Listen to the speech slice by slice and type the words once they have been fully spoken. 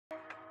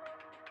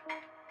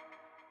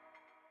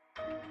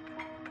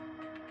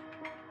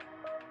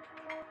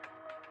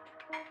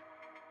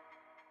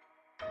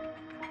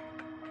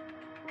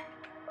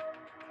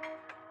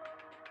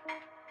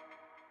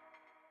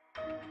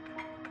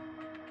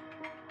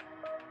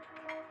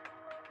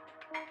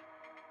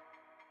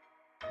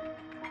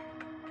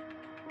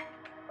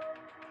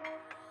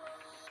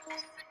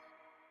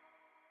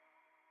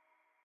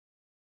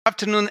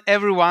Afternoon,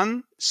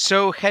 everyone.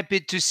 So happy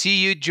to see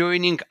you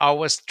joining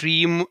our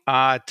stream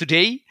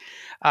today.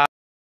 Uh,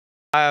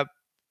 uh,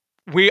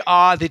 we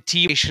are the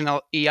team of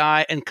Conversational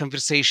AI and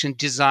conversation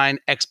design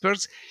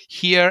experts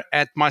here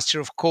at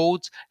Master of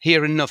Code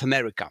here in North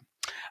America.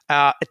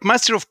 At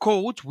Master of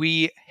Code,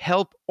 we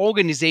help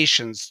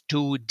organizations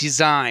to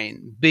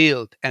design,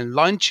 build, and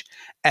launch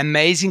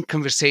amazing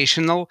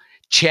conversational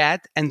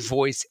chat and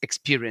voice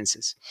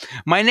experiences.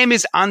 My name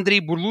is Andrey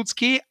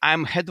Burlutskiy.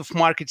 I'm head of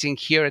marketing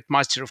here at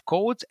Master of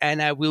Code,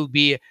 and I will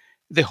be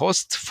the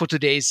host for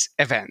today's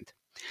event.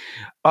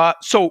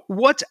 So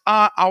what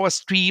are our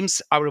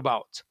streams are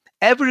about?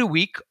 Every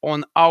week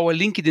on our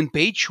LinkedIn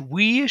page,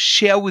 we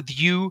share with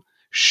you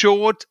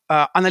short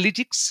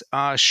analytics,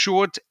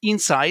 short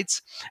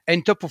insights,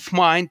 and top of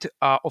mind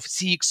of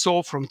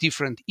CXO from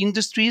different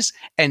industries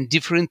and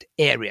different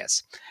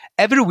areas.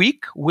 Every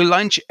week, we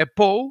launch a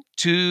poll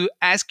to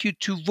ask you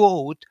to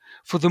vote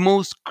for the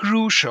most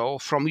crucial,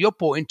 from your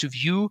point of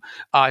view,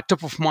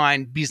 top of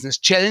mind business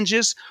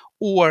challenges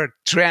or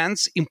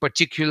trends in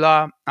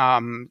particular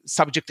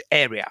subject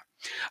area.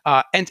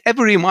 And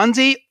every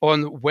Monday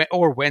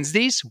or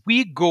Wednesdays,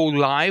 we go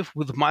live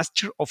with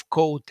Master of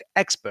Code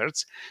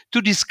experts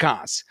to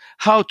discuss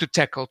how to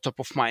tackle top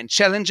of mind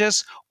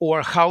challenges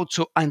or how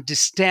to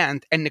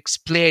understand and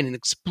explain and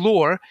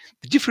explore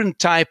the different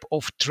type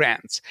of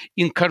trends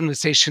in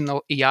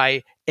conversational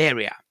AI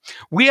area.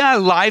 We are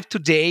live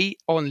today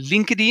on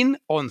LinkedIn,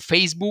 on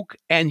Facebook,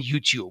 and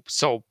YouTube.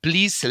 So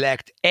please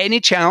select any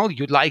channel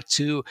you'd like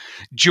to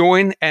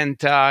join and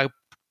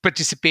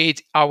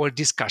participate our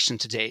discussion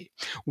today.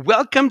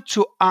 Welcome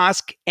to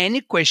ask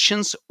any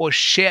questions or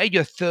share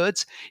your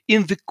thoughts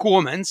in the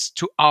comments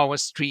to our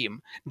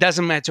stream.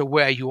 Doesn't matter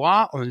where you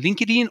are, on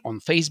LinkedIn, on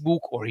Facebook,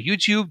 or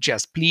YouTube,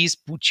 just please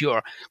put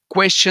your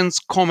questions,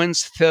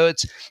 comments,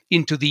 thoughts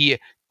into the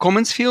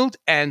comments field,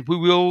 and we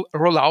will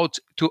roll out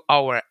to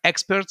our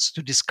experts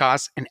to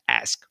discuss and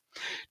ask.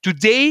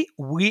 Today,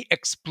 we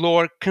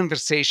explore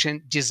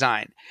conversation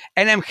design,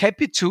 and I'm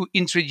happy to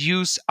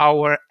introduce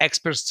our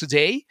experts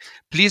today.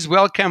 Please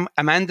welcome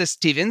Amanda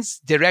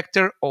Stevens,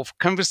 Director of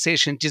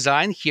Conversation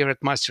Design here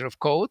at Master of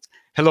Code.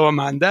 Hello,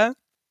 Amanda.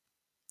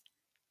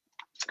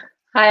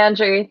 Hi,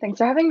 Andrey. Thanks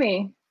for having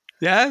me.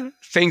 Yeah,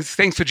 thanks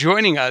for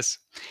joining us.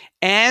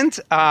 And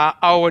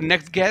our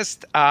next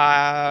guest,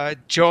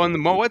 John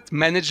Mowat,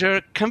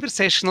 Manager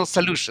Conversational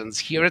Solutions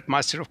here at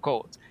Master of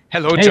Code.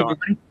 Hello, Hey, John.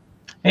 everybody.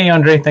 Hey,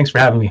 Andrey. Thanks for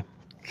having me.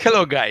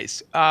 Hello,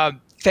 guys.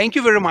 Thank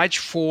you very much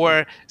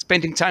for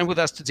spending time with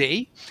us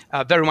today.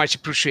 Very much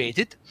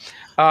appreciated.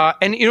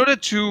 And in order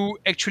to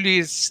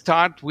actually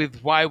start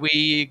with why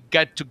we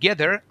got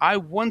together, I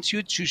want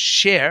to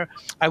share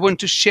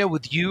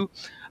with you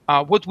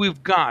what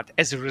we've got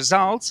as a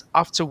result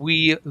after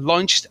we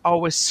launched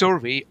our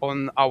survey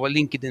on our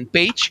LinkedIn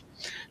page,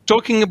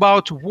 talking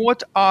about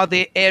what are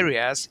the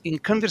areas in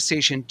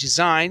conversation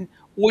design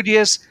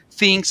audience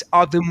thinks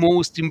are the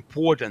most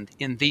important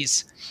in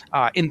this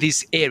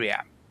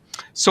area.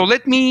 So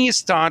let me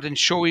start in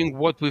showing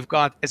what we've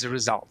got as a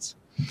result.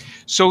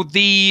 So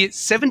the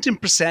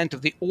 17%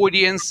 of the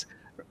audience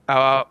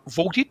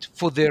voted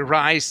for the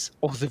rise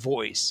of the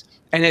voice.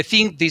 And I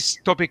think this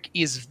topic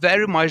is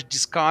very much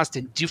discussed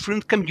in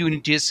different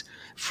communities,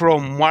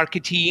 from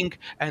marketing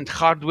and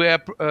hardware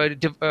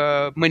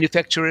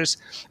manufacturers,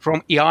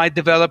 from AI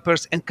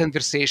developers and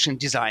conversation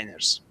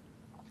designers.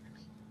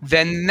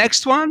 The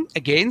next one,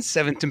 again,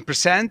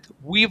 17%,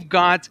 we've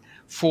got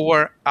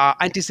for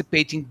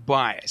anticipating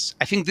bias.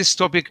 I think this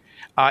topic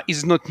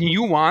is not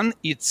new one.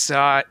 It's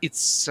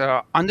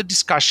under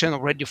discussion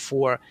already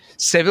for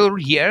several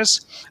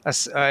years,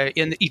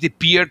 and it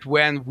appeared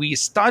when we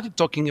started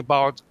talking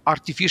about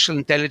artificial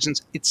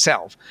intelligence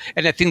itself.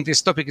 And I think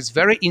this topic is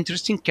very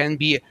interesting, can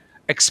be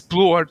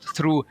explored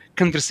through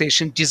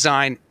conversation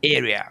design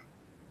area.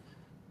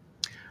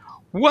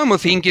 One more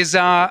thing is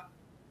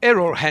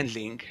error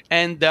handling.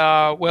 And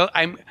well,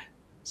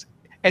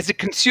 as a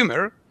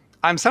consumer,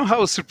 I'm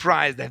somehow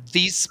surprised that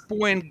this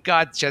point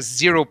got just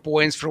 0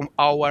 points from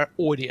our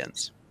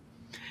audience.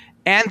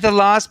 And the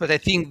last, but I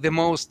think the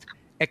most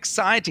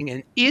exciting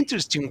and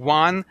interesting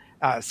one,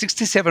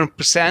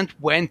 67%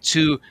 went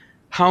to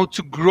how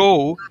to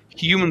grow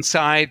human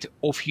side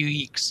of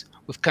UX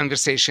with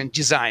conversation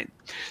design.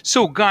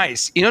 So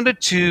guys, in order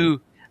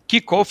to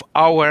kick off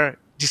our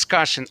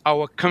discussion,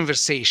 our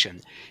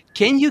conversation,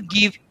 can you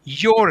give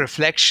your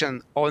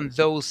reflection on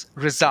those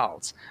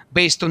results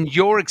based on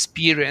your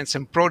experience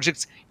and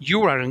projects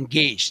you are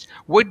engaged?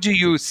 What do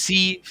you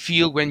see,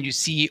 feel when you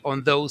see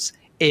on those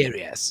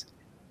areas?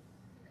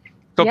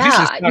 So please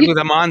let's start with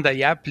Amanda.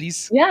 Yeah,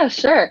 please. Yeah,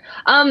 sure.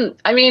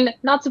 I mean,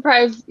 not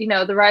surprised,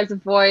 the rise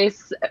of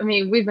voice. I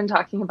mean, we've been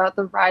talking about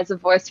the rise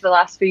of voice for the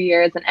last few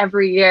years, and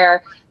every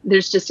year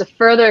there's just a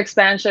further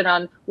expansion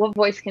on what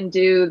voice can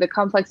do, the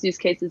complex use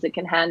cases it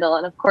can handle.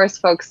 And of course,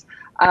 folks,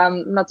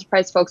 I'm not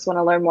surprised folks want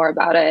to learn more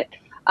about it.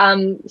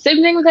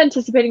 Same thing with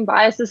anticipating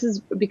bias. This has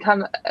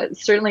become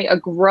certainly a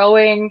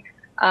growing,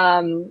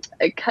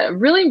 a kind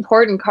of really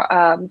important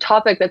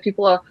topic that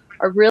people are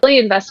are really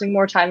investing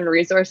more time and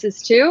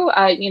resources to.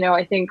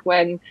 I think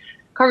when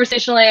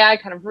conversational AI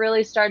kind of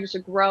really started to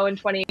grow in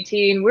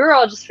 2018, we were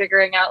all just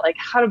figuring out like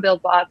how to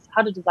build bots,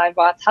 how to design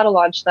bots, how to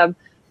launch them.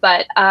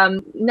 But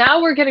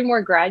now we're getting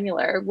more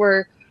granular.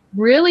 We're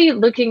really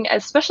looking,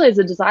 especially as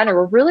a designer,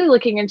 we're really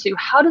looking into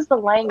how does the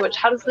language,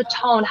 how does the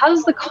tone, how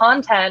does the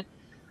content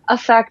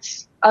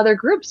affect other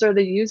groups or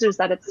the users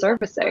that it's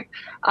servicing.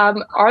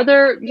 Are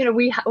there,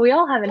 we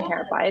all have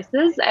inherent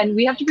biases, and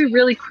we have to be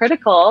really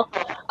critical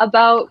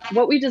about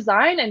what we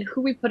design and who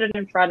we put it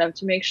in front of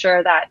to make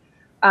sure that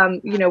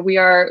we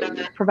are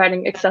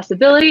providing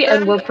accessibility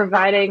and we're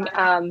providing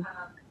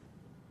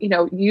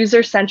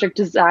user-centric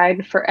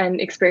design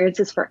and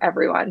experiences for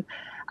everyone.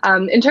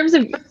 In terms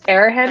of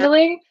error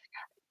handling,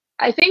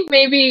 I think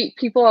maybe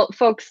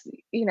folks,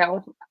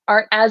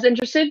 aren't as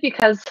interested,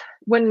 because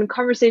when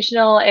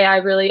conversational AI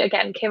really,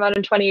 again, came out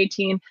in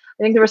 2018,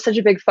 I think there was such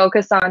a big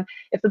focus on,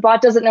 if the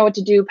bot doesn't know what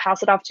to do,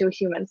 pass it off to a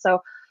human.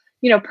 So,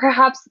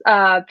 perhaps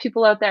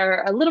people out there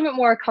are a little bit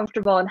more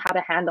comfortable in how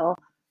to handle.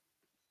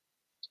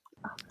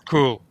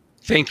 Cool.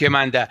 Thank you,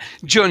 Amanda.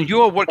 John,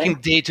 you are working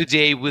day to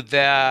day with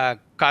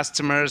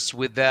customers,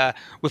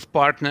 with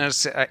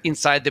partners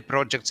inside the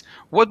projects.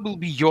 What will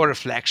be your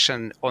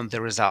reflection on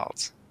the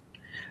results?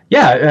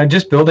 Yeah,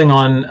 just building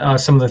on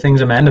some of the things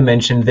Amanda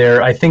mentioned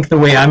there, I think the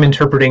way I'm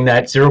interpreting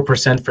that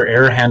 0% for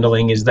error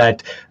handling is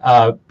that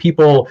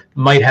people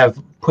might have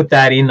put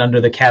that in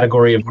under the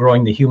category of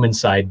growing the human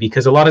side,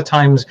 because a lot of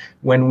times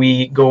when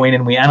we go in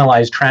and we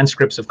analyze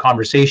transcripts of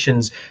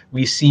conversations,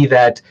 we see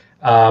that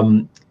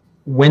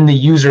when the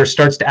user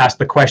starts to ask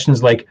the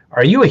questions like,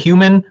 are you a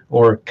human?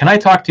 Or can I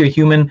talk to a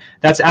human?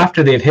 That's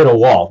after they've hit a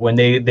wall. When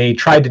they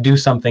tried to do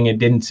something, it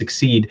didn't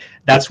succeed.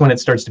 That's when it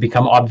starts to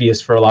become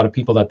obvious for a lot of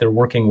people that they're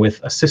working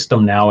with a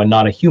system now and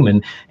not a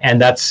human.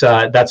 And that's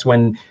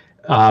when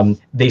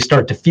they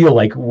start to feel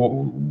like,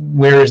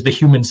 where is the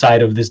human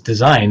side of this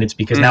design? It's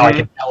because now I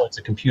can tell it's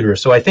a computer.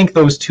 So I think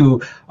those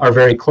two are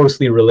very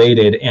closely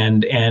related.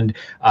 And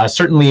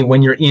certainly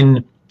when you're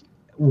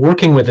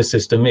working with a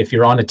system, if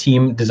you're on a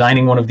team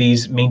designing one of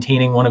these,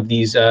 maintaining one of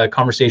these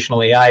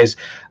conversational AIs,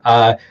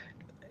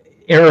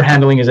 error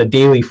handling is a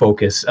daily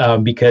focus,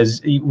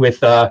 because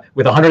with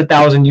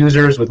 100,000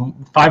 users, with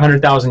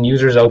 500,000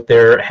 users out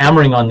there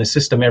hammering on the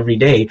system every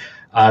day,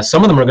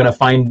 some of them are going to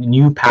find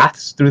new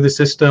paths through the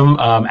system,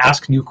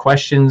 ask new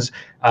questions,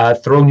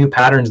 throw new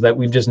patterns that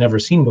we've just never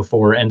seen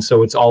before. And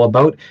so it's all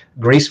about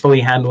gracefully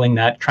handling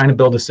that, trying to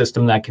build a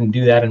system that can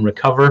do that and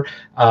recover,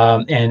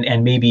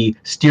 and maybe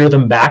steer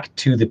them back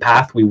to the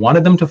path we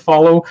wanted them to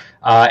follow.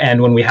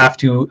 And when we have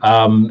to,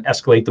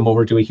 escalate them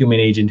over to a human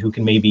agent who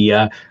can maybe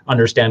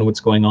understand what's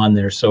going on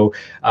there. So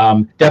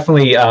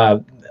definitely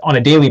on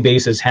a daily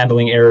basis,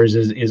 handling errors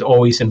is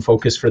always in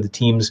focus for the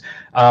teams.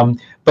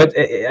 But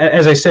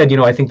as I said,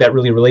 I think that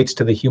really relates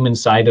to the human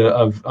side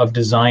of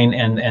design,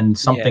 and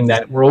something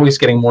that we're always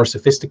getting more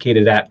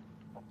sophisticated at.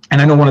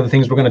 And I know one of the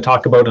things we're going to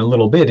talk about in a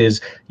little bit is,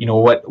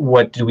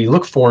 what do we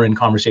look for in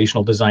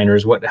conversational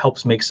designers? What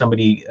helps make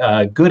somebody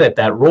good at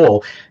that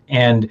role?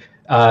 And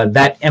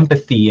that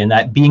empathy and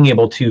that being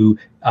able to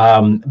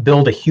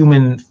build a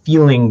human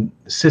feeling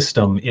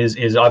system is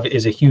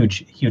a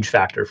huge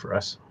factor for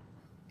us.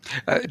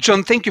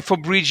 John, thank you for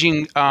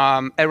bridging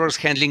errors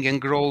handling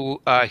and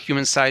grow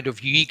human side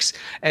of UX.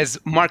 As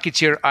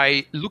marketer,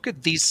 I look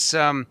at this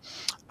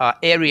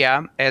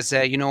area as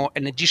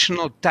an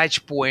additional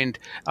touch point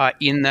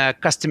in the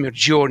customer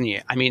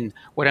journey. I mean,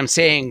 what I'm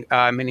saying,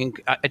 meaning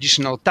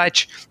additional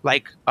touch,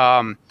 like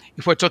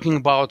if we're talking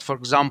about, for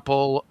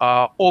example,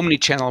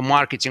 omni-channel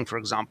marketing, for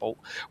example,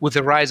 with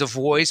the rise of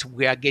voice,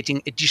 we are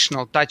getting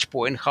additional touch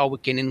point, how we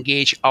can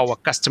engage our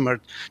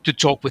customer to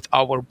talk with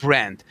our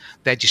brand,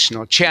 the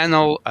additional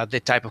channel, the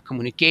type of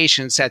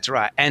communication,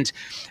 etc. And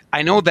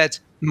I know that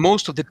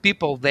most of the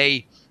people,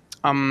 they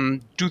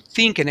do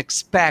think and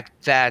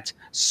expect that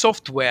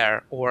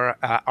software or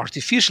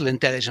artificial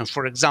intelligence,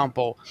 for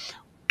example,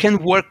 can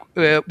work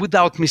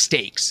without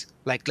mistakes.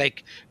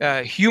 Like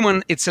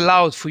human, it's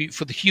allowed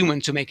for the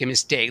human to make a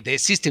mistake. The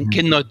system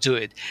cannot do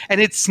it,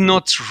 and it's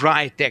not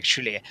right.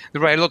 Actually,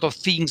 there are a lot of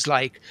things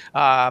like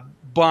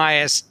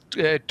bias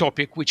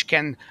topic which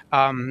can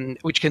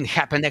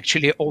happen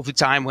actually all the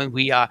time when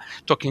we are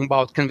talking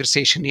about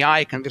conversation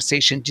AI,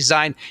 conversation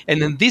design.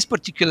 And in this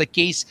particular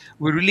case,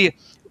 we really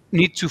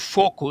need to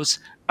focus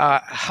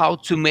how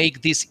to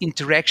make this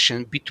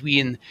interaction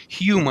between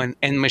human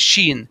and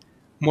machine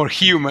more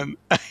human,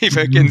 if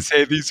I can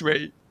say this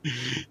way.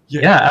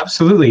 Yeah,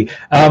 absolutely.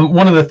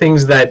 One of the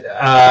things that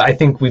I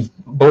think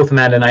both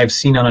Amanda and I have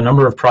seen on a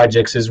number of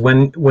projects is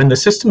when the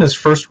system is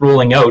first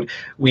rolling out,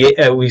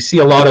 we see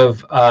a lot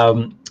of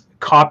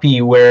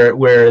copy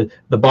where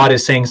the bot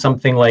is saying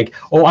something like,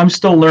 "Oh, I'm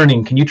still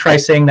learning. Can you try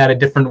saying that a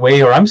different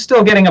way?" Or, "I'm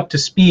still getting up to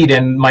speed,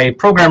 and my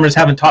programmers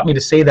haven't taught me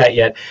to say that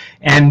yet."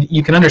 And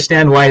you can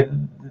understand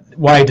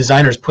why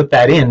designers put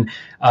that in.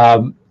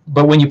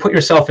 But when you put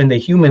yourself in the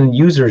human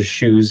user's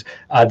shoes,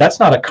 that's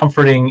not a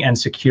comforting and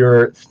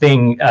secure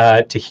thing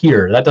to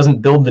hear. That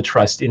doesn't build the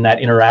trust in that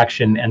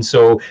interaction. And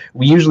so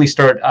we usually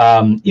start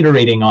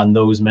iterating on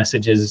those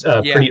messages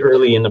pretty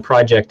early in the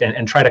project,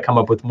 and try to come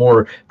up with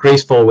more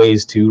graceful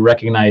ways to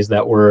recognize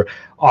that we're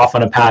off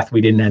on a path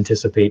we didn't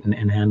anticipate,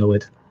 and handle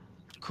it.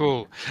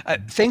 Cool.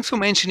 Thanks for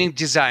mentioning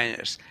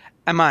designers.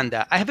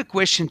 Amanda, I have a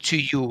question to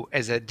you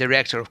as a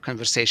director of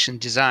conversation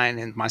design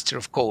and master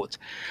of code.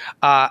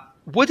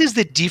 What is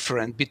the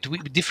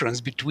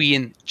difference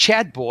between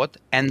chatbot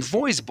and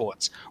voice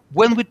bots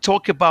when we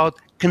talk about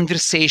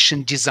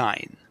conversation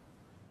design?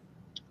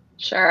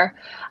 Sure.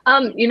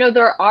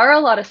 There are a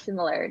lot of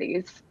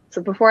similarities.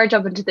 So before I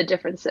jump into the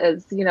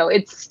differences,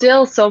 it's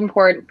still so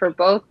important for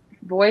both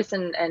voice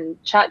and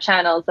chat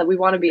channels that we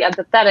want to be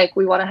empathetic,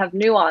 we want to have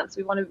nuance,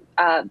 we want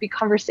to be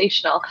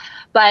conversational.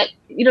 But,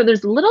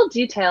 there's little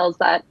details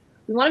that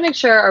we want to make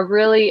sure are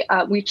really,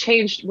 we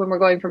changed when we're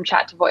going from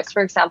chat to voice.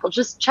 For example,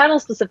 just channel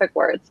specific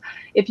words.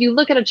 If you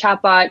look at a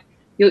chatbot,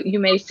 you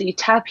may see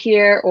tap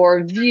here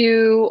or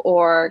view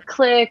or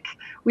click.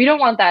 We don't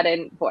want that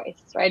in voice,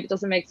 right? It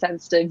doesn't make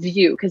sense to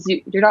view because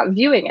you're not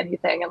viewing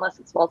anything unless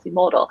it's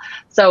multimodal.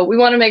 So we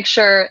want to make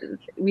sure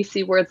we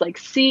see words like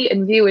see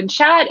and view in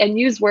chat, and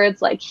use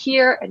words like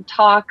hear and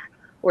talk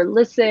or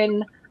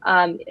listen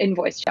in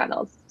voice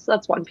channels. So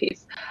that's one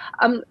piece.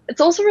 It's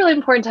also really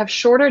important to have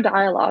shorter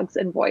dialogues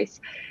in voice.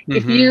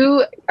 If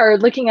you are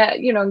looking at,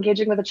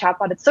 engaging with a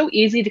chatbot, it's so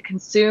easy to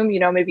consume,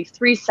 maybe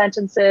 3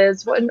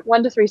 sentences,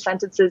 one to 3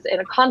 sentences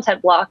in a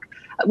content block.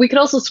 We could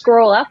also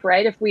scroll up,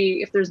 right?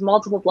 If there's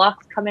multiple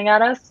blocks coming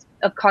at us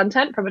of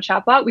content from a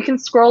chatbot, we can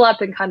scroll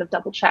up and kind of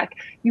double check.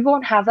 You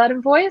won't have that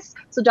in voice.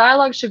 So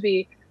dialogue should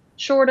be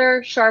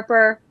shorter,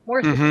 sharper,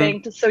 more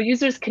succinct, so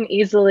users can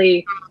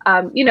easily,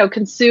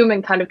 consume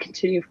and kind of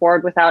continue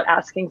forward without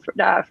asking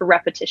for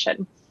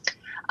repetition.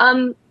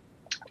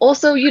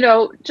 Also,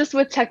 just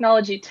with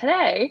technology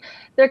today,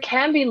 there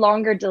can be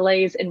longer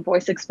delays in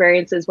voice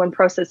experiences when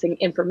processing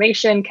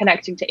information,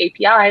 connecting to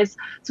APIs.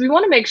 So we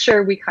want to make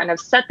sure we kind of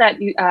set that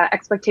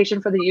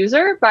expectation for the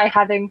user by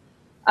having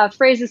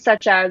phrases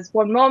such as,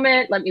 "one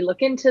moment, let me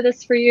look into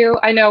this for you."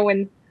 I know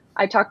when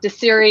I talk to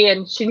Siri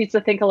and she needs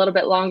to think a little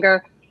bit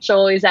longer, she'll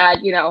always add,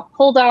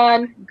 "hold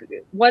on,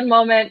 1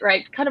 moment,"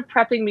 right? Kind of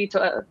prepping me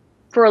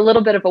for a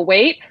little bit of a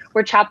wait,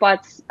 where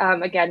chatbots,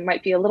 again,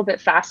 might be a little bit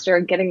faster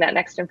in getting that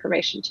next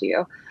information to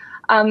you.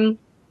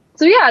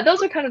 So yeah,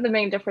 those are kind of the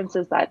main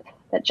differences that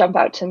jump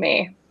out to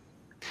me.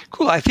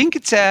 Cool. I think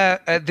it's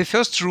the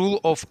first rule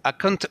of a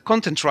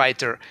content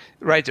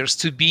writers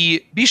to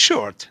be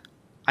short.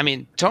 I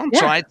mean, don't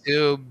try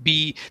to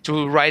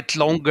write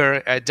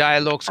longer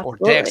dialogues or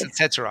text,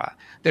 etc.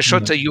 The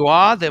shorter you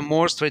are, the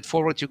more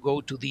straightforward you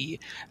go to the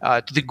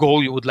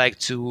goal you would like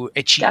to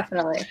achieve.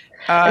 Definitely,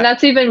 and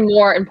that's even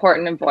more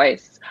important in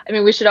voice. I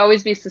mean, we should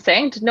always be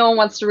succinct. No one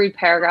wants to read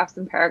paragraphs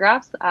and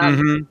paragraphs,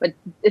 but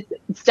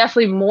it's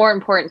definitely more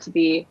important to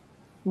be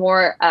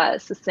more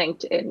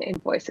succinct in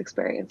voice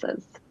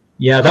experiences.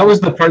 Yeah, that was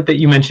the part that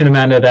you mentioned,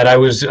 Amanda, that I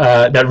was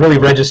that really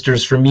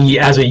registers for me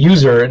as a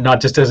user, not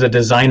just as a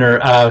designer.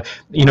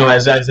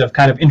 As I've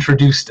kind of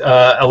introduced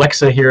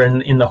Alexa here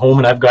in the home,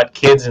 and I've got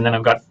kids, and then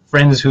I've got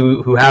friends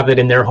who have it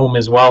in their home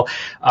as well.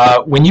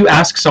 When you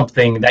ask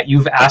something that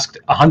you've asked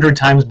 100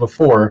 times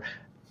before,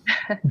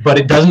 but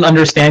it doesn't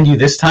understand you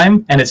this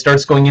time, and it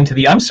starts going into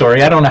the "I'm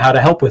sorry, I don't know how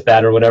to help with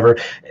that" or whatever,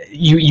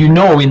 you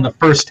know in the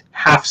first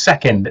half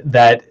second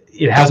that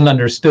it hasn't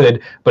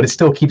understood, but it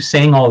still keeps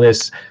saying all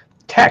this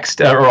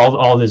text or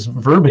all this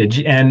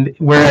verbiage. And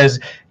whereas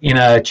in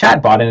a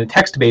chatbot, in a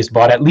text-based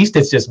bot, at least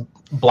it's just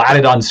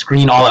blatted on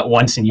screen all at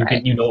once, and you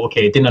can,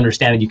 okay, it didn't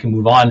understand it, you can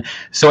move on.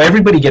 So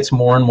everybody gets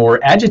more and more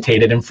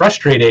agitated and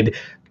frustrated,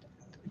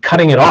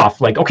 cutting it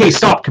off, like, okay,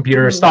 stop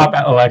computer, stop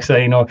Alexa,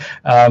 and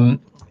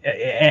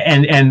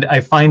I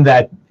find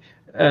that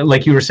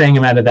like you were saying,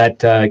 Amanda,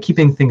 that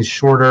keeping things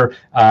shorter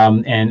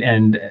and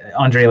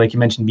Andrey, like you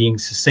mentioned, being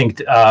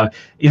succinct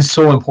is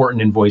so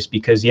important in voice,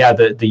 because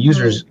the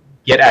users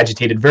get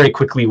agitated very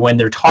quickly when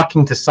they're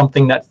talking to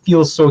something that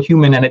feels so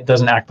human and it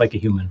doesn't act like a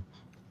human.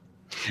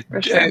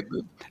 Sure.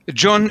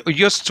 John,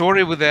 your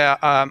story with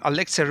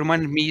Alexa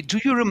reminded me. Do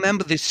you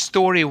remember this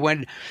story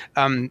when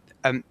I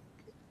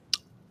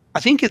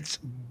think it's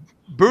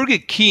Burger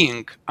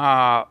King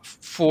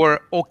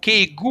for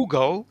 "OK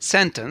Google"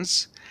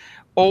 sentence,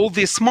 all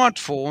the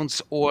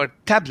smartphones or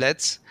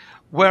tablets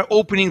were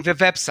opening the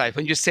website.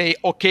 When you say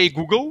 "OK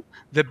Google,"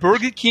 the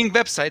Burger King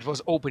website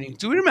was opening.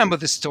 Do you remember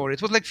this story?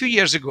 It was like a few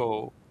years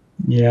ago.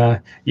 Yeah,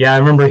 I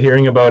remember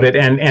hearing about it,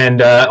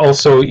 and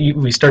also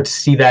we start to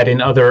see that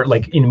in other,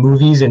 like in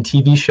movies and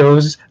TV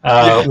shows,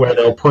 where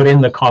they'll put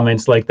in the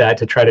comments like that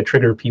to try to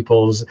trigger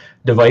people's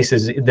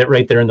devices that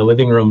right there in the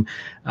living room.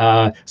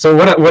 So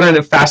what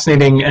a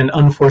fascinating and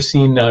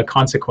unforeseen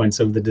consequence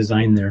of the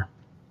design there.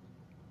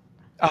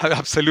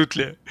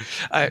 Absolutely,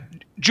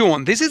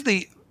 John. This is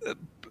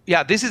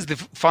the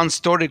fun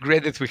story.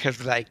 Great that we have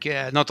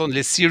not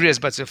only serious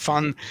but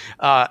fun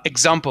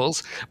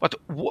examples. But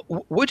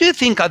what do you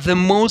think are the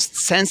most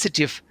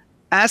sensitive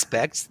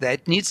aspects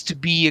that needs to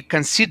be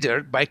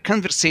considered by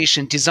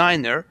conversation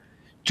designer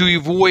to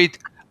avoid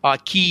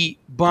key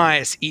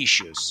bias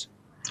issues?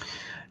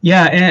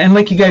 Yeah, and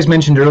like you guys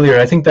mentioned earlier,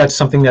 I think that's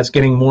something that's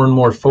getting more and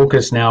more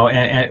focus now,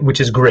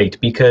 which is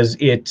great because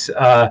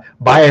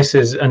bias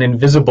is an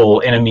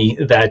invisible enemy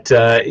that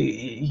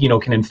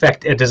can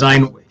infect a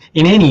design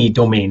in any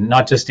domain,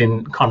 not just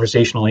in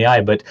conversational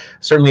AI, but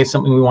certainly it's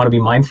something we want to be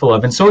mindful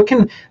of. And so it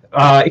can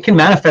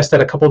manifest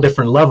at a couple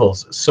different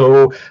levels.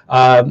 So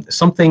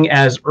something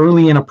as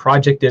early in a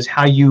project as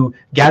how you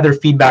gather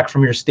feedback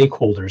from your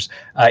stakeholders.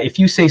 If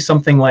you say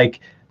something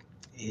like,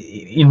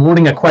 in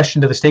wording a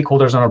question to the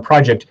stakeholders on a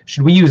project,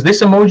 should we use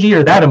this emoji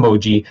or that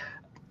emoji?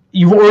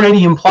 You've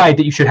already implied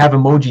that you should have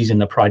emojis in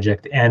the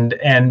project, and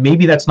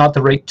maybe that's not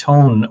the right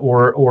tone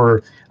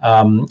or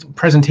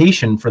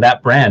presentation for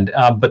that brand.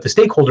 But the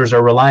stakeholders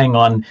are relying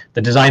on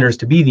the designers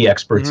to be the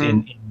experts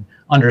in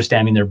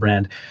understanding their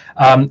brand.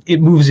 It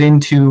moves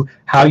into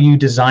how you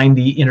design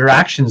the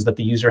interactions that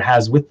the user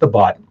has with the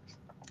bot.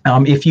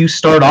 If you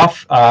start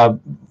off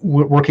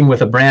working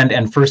with a brand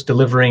and first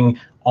delivering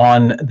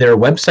on their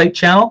website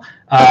channel,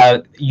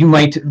 you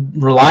might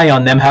rely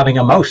on them having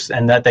a mouse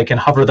and that they can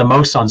hover the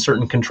mouse on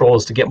certain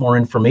controls to get more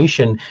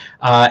information.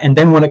 And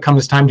then when it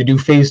comes time to do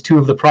phase 2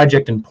 of the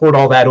project and port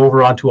all that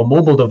over onto a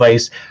mobile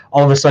device,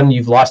 all of a sudden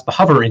you've lost the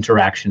hover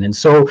interaction. And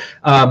so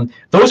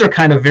those are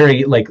kind of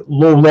very like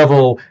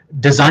low-level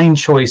design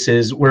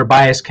choices where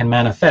bias can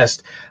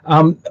manifest.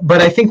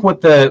 But I think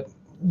what the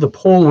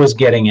poll was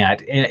getting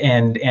at,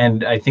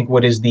 and I think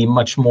what is the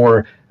much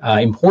more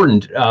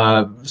important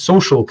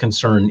social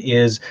concern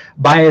is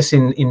bias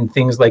in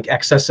things like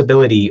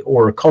accessibility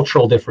or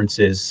cultural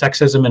differences,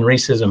 sexism and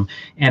racism,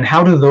 and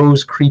how do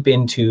those creep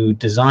into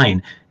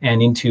design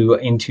and into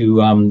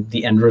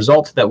the end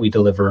result that we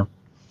deliver.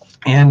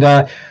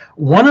 And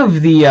one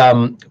of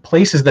the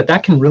places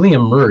that can really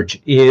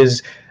emerge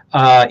is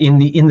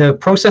in the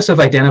process of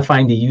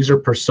identifying the user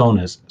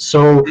personas.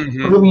 So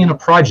early in a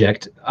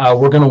project,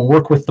 we're going to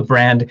work with the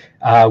brand,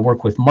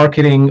 work with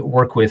marketing,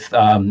 work with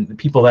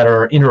people that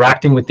are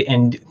interacting with the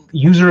end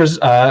users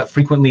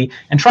frequently,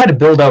 and try to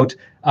build out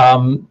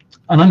an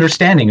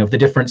understanding of the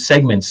different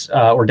segments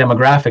or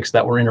demographics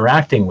that we're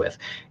interacting with.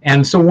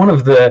 And so one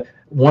of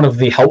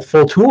the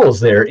helpful tools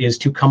there is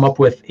to come up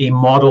with a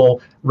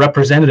model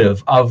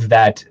representative of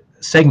that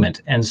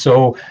segment. And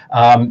so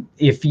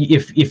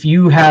if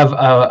you have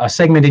a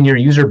segment in your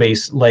user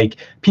base like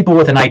people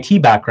with an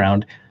IT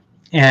background,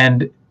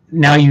 and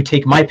now you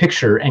take my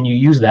picture and you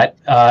use that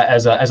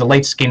as a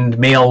light-skinned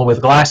male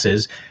with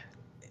glasses,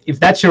 if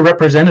that's your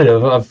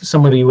representative of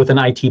somebody with an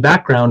IT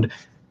background,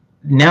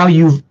 now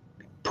you've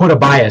put a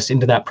bias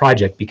into that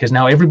project, because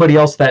now everybody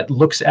else that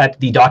looks at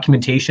the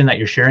documentation that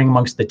you're sharing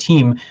amongst the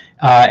team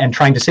and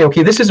trying to say,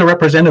 okay, this is a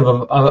representative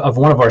of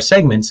one of our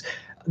segments,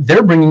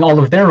 they're bringing all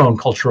of their own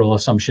cultural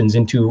assumptions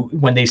into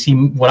when they see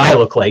what I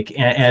look like,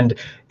 and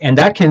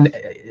that can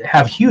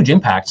have huge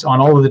impacts on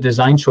all of the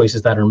design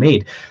choices that are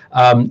made.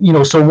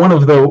 So one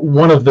of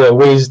the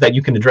ways that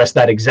you can address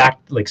that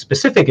exact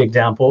specific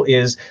example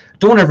is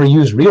don't ever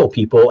use real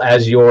people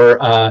as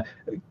your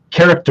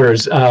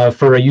characters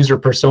for a user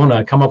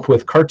persona. Come up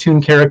with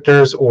cartoon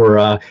characters,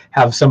 or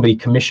have somebody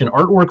commission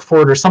artwork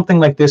for it or something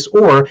like this,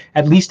 or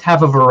at least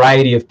have a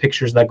variety of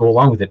pictures that go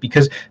along with it,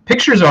 because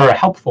pictures are a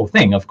helpful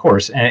thing, of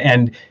course,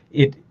 and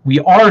we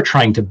are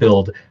trying to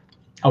build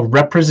a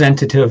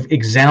representative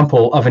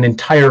example of an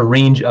entire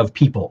range of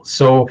people.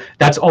 So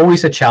that's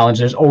always a challenge.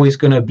 There's always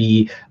going to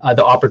be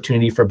the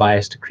opportunity for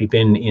bias to creep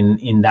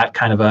in that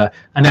kind of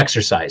an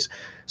exercise.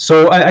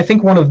 So I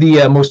think one of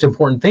the most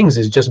important things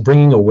is just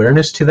bringing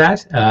awareness to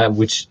that,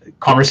 which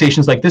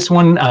conversations like this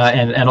one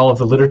and all of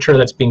the literature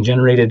that's being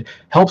generated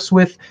helps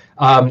with.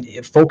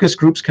 Focus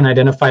groups can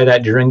identify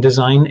that during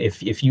design.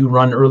 If you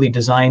run early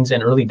designs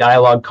and early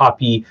dialogue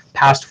copy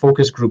past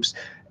focus groups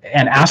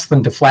and ask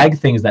them to flag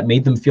things that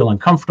made them feel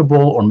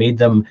uncomfortable or made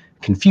them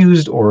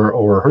confused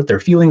or hurt their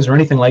feelings or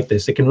anything like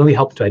this, it can really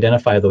help to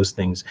identify those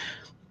things.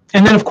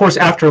 And then, of course,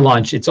 after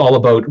launch, it's all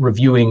about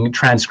reviewing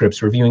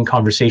transcripts, reviewing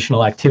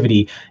conversational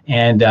activity,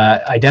 and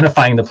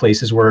identifying the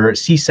places where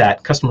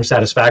CSAT, customer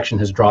satisfaction,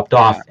 has dropped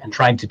off, and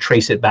trying to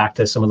trace it back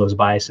to some of those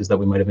biases that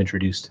we might have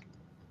introduced.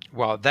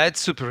 Wow, that's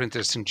super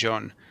interesting,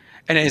 John.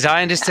 And as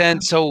I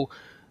understand, so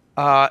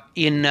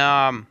in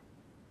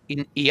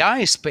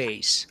AI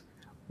space,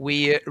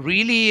 we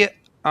really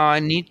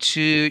need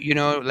to,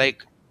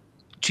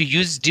 to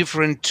use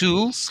different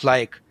tools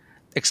like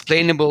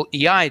explainable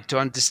AI to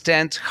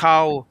understand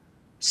how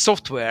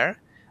software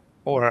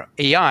or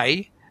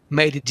AI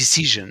made a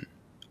decision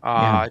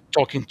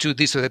talking to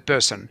this other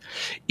person.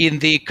 In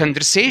the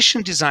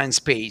conversation design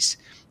space,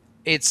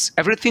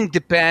 everything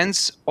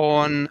depends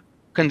on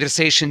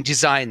conversation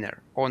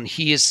designer, on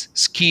his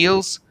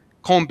skills,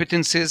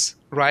 competencies,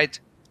 right?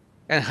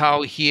 And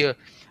how he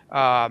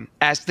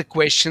asks the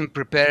question,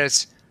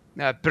 prepares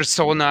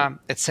persona,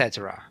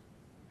 etc.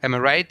 Am I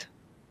right?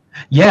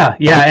 Yeah,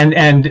 yeah,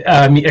 and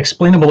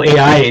explainable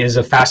AI is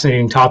a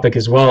fascinating topic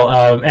as well,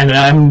 and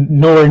I'm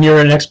nowhere near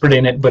an expert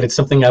in it, but it's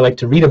something I like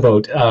to read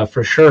about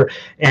for sure.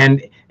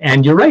 And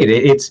you're right.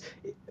 It's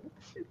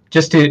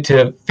just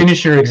to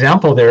finish your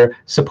example there.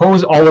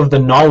 Suppose all of the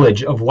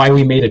knowledge of why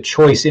we made a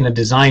choice in a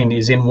design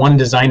is in one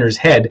designer's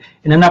head,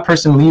 and then that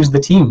person leaves the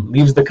team,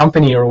 leaves the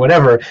company, or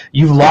whatever.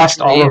 You've lost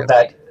all of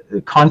that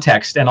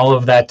context and all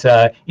of that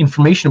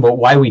information about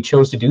why we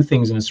chose to do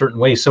things in a certain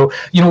way. So,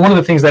 one of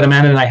the things that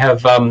Amanda and I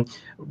have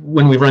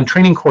when we run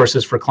training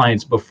courses for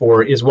clients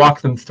before is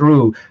walk them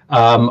through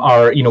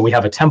we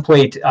have a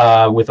template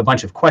with a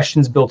bunch of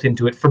questions built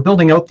into it for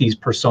building out these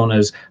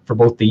personas for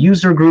both the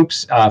user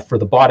groups, for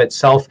the bot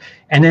itself,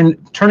 and then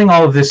turning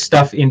all of this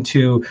stuff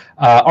into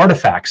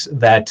artifacts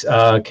that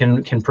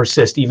can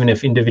persist even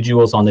if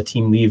individuals on the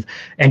team leave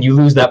and you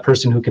lose that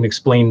person who can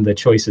explain the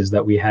choices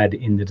that we had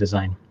in the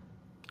design.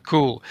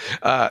 Cool.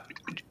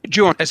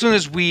 John, as soon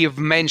as we've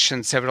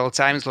mentioned several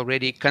times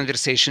already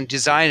conversation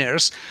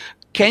designers,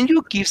 can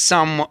you give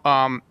some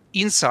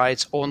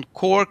insights on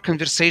core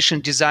conversation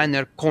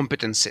designer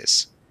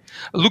competencies?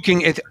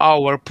 Looking at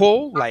our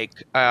poll, like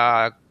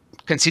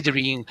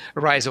considering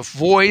rise of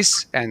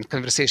voice and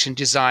conversation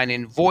design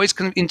in voice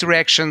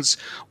interactions,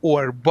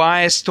 or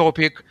bias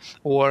topic,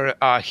 or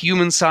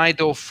human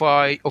side of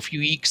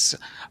UX.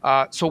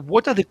 So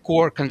what are the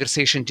core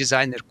conversation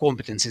designer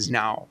competencies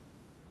now?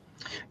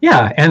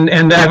 Yeah, and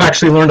I've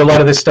actually learned a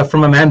lot of this stuff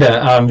from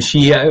Amanda.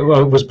 She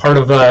was part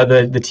of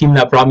the team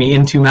that brought me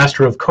into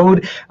Master of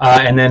Code,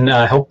 and then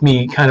helped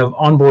me kind of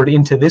onboard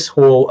into this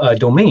whole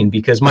domain,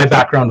 because my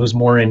background was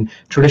more in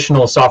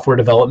traditional software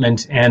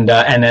development, and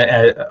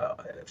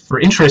for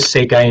interest's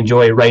sake, I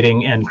enjoy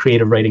writing and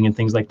creative writing and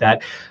things like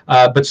that.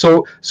 But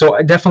so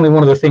definitely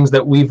one of the things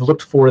that we've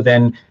looked for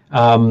then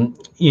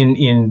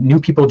in new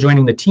people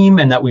joining the team,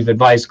 and that we've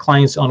advised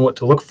clients on what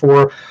to look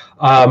for.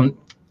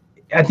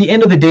 At the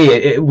end of the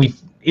day,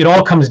 it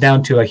all comes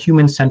down to a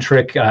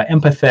human-centric,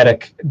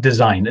 empathetic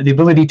design, the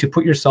ability to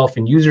put yourself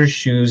in users'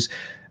 shoes,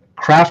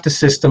 craft a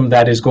system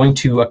that is going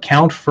to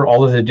account for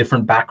all of the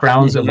different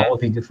backgrounds of all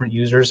of the different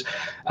users.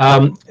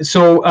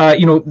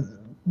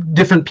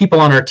 Different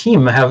people on our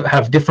team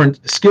have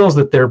different skills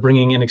that they're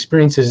bringing and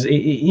experiences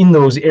in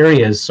those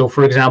areas. So,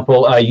 for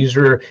example,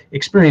 user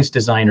experience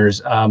designers.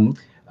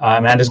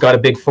 Amanda's got a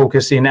big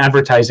focus in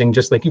advertising,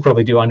 just like you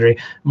probably do, Andrey.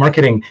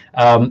 Marketing,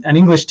 an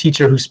English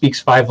teacher who speaks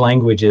 5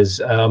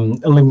 languages, a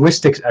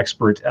linguistics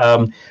expert.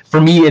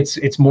 For me,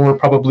 it's more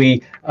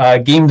probably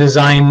game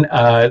design,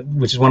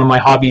 which is one of my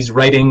hobbies,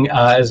 writing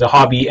as a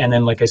hobby, and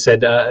then, like I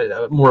said,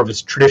 more of a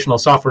traditional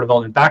software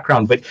development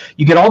background. But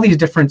you get all these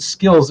different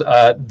skills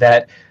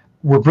that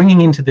we're bringing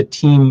into the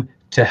team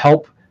to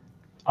help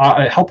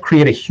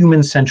create a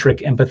human-centric,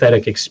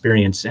 empathetic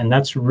experience. And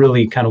that's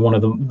really kind of one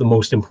of the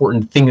most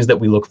important things that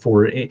we look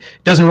for. It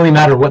doesn't really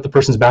matter what the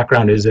person's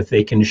background is if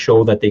they can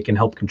show that they can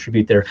help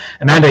contribute there.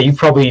 Amanda, you've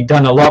probably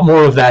done a lot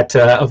more of that,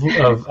 of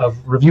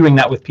reviewing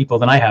that with people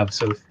than I have.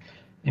 So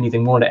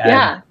anything more to add?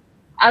 Yeah,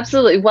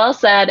 absolutely. Well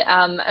said.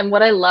 And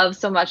what I love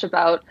so much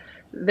about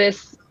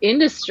this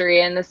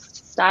industry and this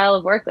style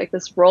of work, like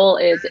this role,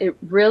 is it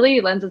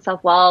really lends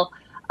itself well.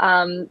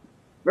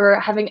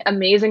 We're having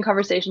amazing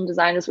conversation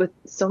designers with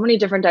so many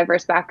different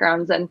diverse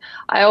backgrounds. And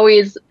I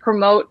always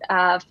promote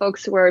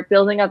folks who are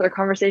building other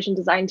conversation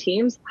design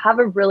teams have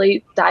a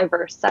really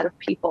diverse set of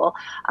people.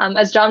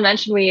 As John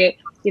mentioned, we,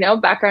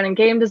 background in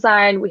game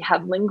design, we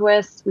have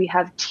linguists, we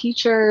have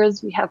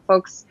teachers, we have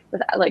folks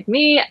like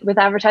me with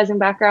advertising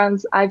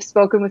backgrounds. I've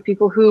spoken with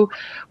people who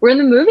were in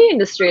the movie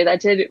industry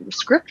that did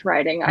script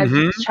writing. I've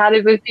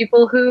chatted with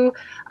people who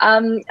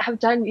have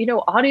done,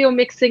 audio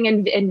mixing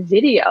and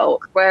video,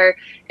 where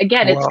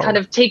again, it's kind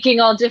of taking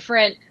all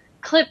different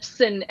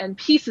clips and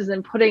pieces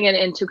and putting it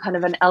into kind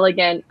of an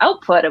elegant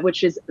output,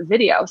 which is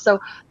video.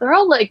 So they're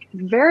all like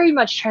very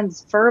much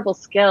transferable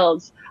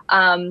skills.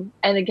 And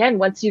again,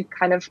 once you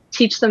kind of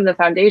teach them the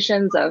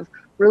foundations of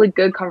really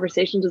good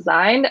conversation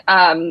design,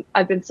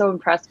 I've been so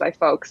impressed by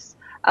folks,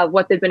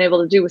 what they've been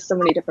able to do with so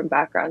many different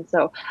backgrounds.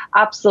 So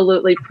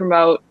absolutely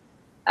promote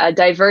a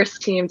diverse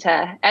team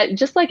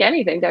just like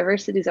anything,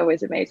 diversity is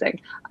always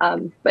amazing.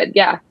 But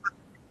yeah,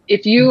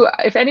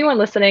 if anyone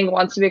listening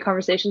wants to be a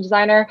conversation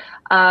designer,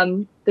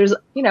 there's,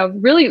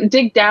 really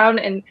dig down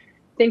and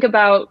think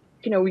about,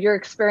 your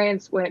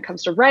experience when it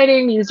comes to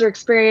writing, user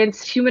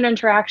experience, human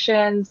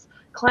interactions,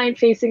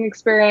 client-facing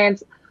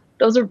experience.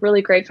 Those are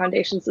really great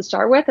foundations to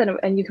start with,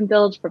 and you can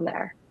build from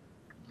there.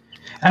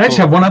 And I just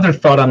have one other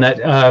thought on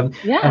that,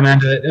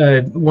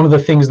 Amanda. One of the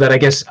things that I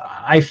guess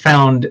I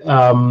found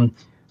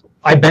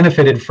I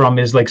benefited from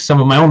is, like,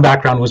 some of my own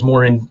background was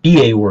more in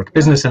BA work,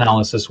 business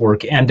analysis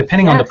work, and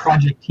depending on the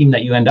project team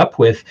that you end up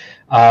with,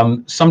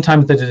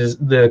 sometimes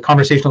the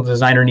conversational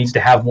designer needs to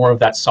have more of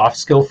that soft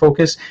skill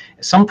focus.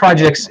 Some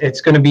projects,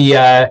 it's going to be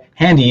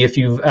handy if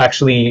you've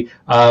actually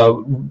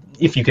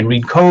if you can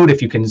read code, if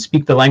you can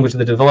speak the language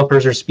the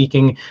developers are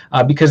speaking,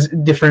 because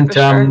different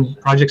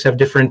projects have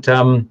different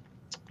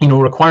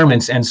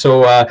requirements. And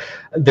so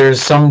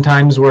there's some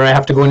times where I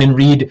have to go in and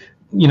read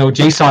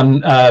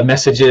JSON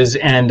messages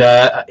and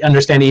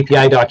understand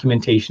API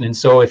documentation. And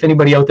so if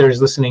anybody out there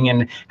is listening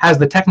and has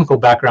the technical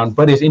background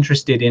but is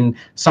interested in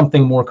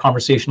something more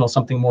conversational,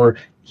 something more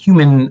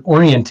human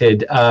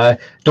oriented,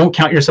 don't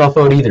count yourself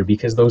out either,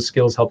 because those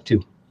skills help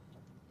too.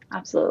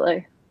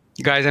 Absolutely.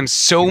 Guys, I'm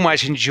so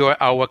much enjoy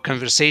our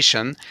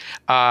conversation.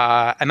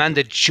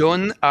 Amanda,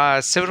 John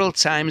several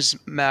times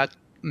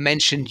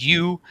mentioned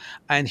you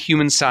and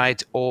human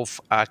side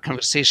of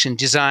conversation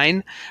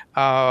design.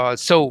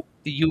 So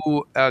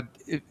you a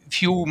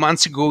few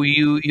months ago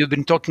you've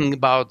been talking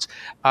about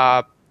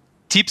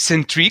tips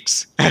and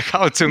tricks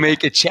how to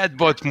make a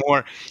chatbot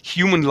more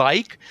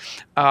human-like.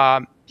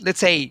 Let's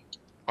say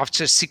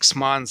after 6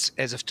 months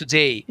as of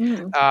today,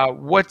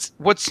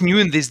 what's new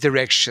in this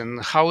direction?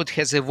 How it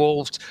has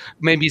evolved?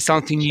 Maybe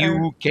something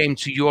new came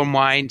to your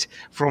mind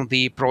from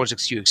the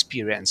projects you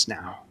experience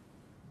now.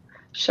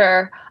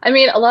 Sure. I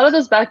mean, a lot of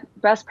those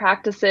best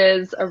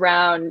practices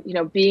around,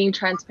 being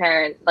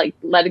transparent, like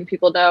letting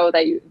people know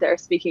that they're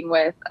speaking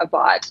with a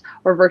bot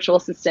or virtual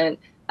assistant,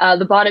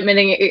 the bot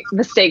admitting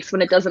mistakes when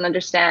it doesn't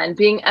understand,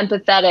 being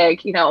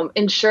empathetic,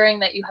 ensuring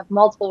that you have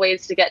multiple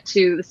ways to get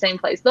to the same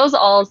place. Those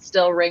all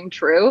still ring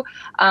true.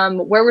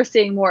 Where we're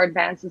seeing more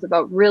advances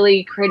about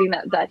really creating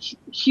that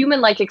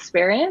human-like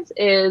experience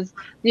is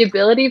the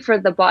ability for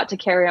the bot to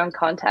carry on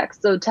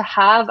context. So to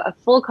have a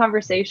full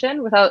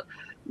conversation without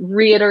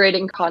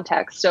reiterating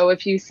context. So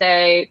if you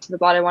say to the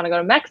bot, I want to go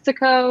to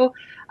Mexico,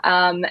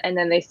 and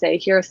then they say,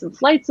 here are some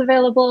flights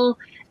available,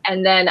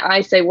 and then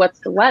I say, what's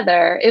the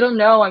weather? It'll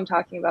know I'm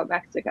talking about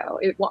Mexico.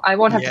 I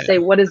won't have to say,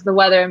 what is the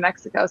weather in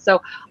Mexico? So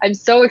I'm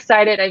so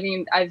excited. I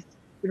mean, I've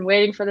been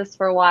waiting for this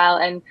for a while,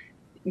 and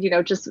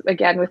just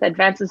again, with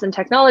advances in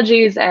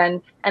technologies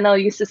and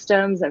NLU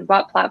systems and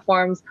bot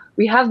platforms,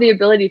 we have the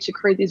ability to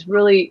create these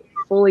really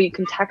fully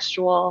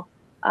contextual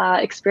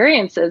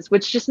experiences,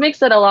 which just makes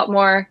it a lot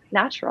more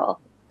natural,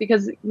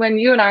 because when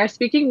you and I are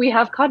speaking, we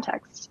have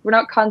context. We're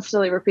not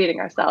constantly repeating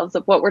ourselves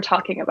of what we're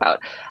talking about.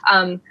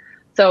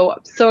 So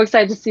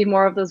excited to see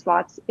more of those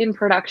bots in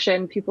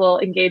production, people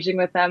engaging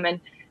with them,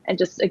 and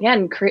just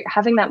again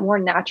having that more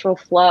natural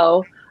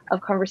flow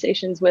of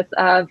conversations with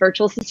a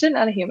virtual assistant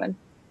and a human.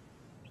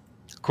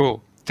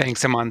 Cool.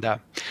 Thanks,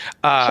 Amanda.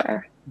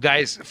 Sure.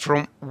 Guys,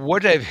 from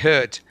what I've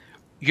heard,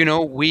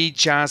 we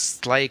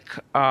just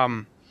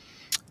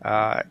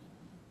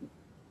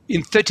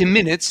in 30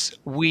 minutes,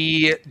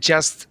 we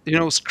just,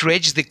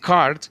 scratch the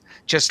card,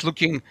 just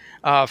looking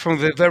from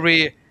the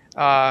very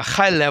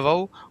high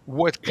level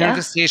what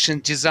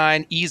conversation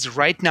design is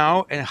right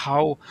now and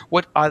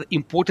what are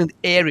important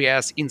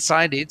areas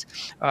inside it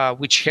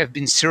which have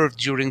been served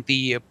during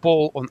the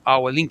poll on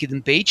our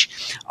LinkedIn page.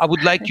 I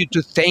would like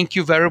to thank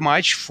you very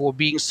much for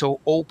being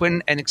so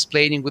open and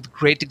explaining with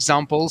great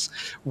examples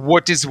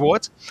what is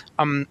what.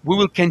 We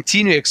will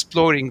continue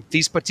exploring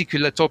this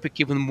particular topic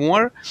even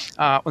more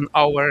on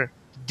our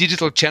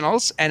digital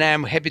channels, and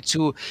I'm happy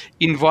to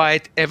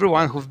invite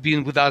everyone who's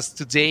been with us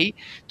today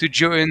to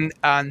join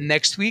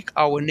next week,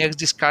 our next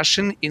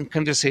discussion in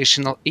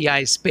conversational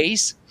AI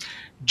space.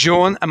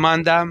 John,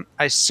 Amanda,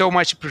 I so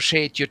much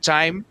appreciate your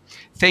time.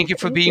 Thank you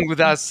for being with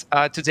us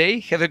today.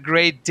 Have a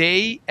great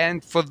day.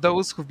 And for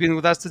those who've been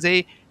with us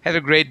today, have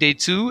a great day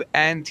too.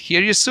 And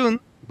hear you soon.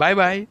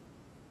 Bye-bye.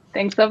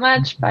 Thanks so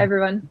much. Bye,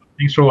 everyone.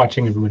 Thanks for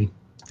watching, everybody.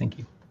 Thank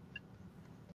you.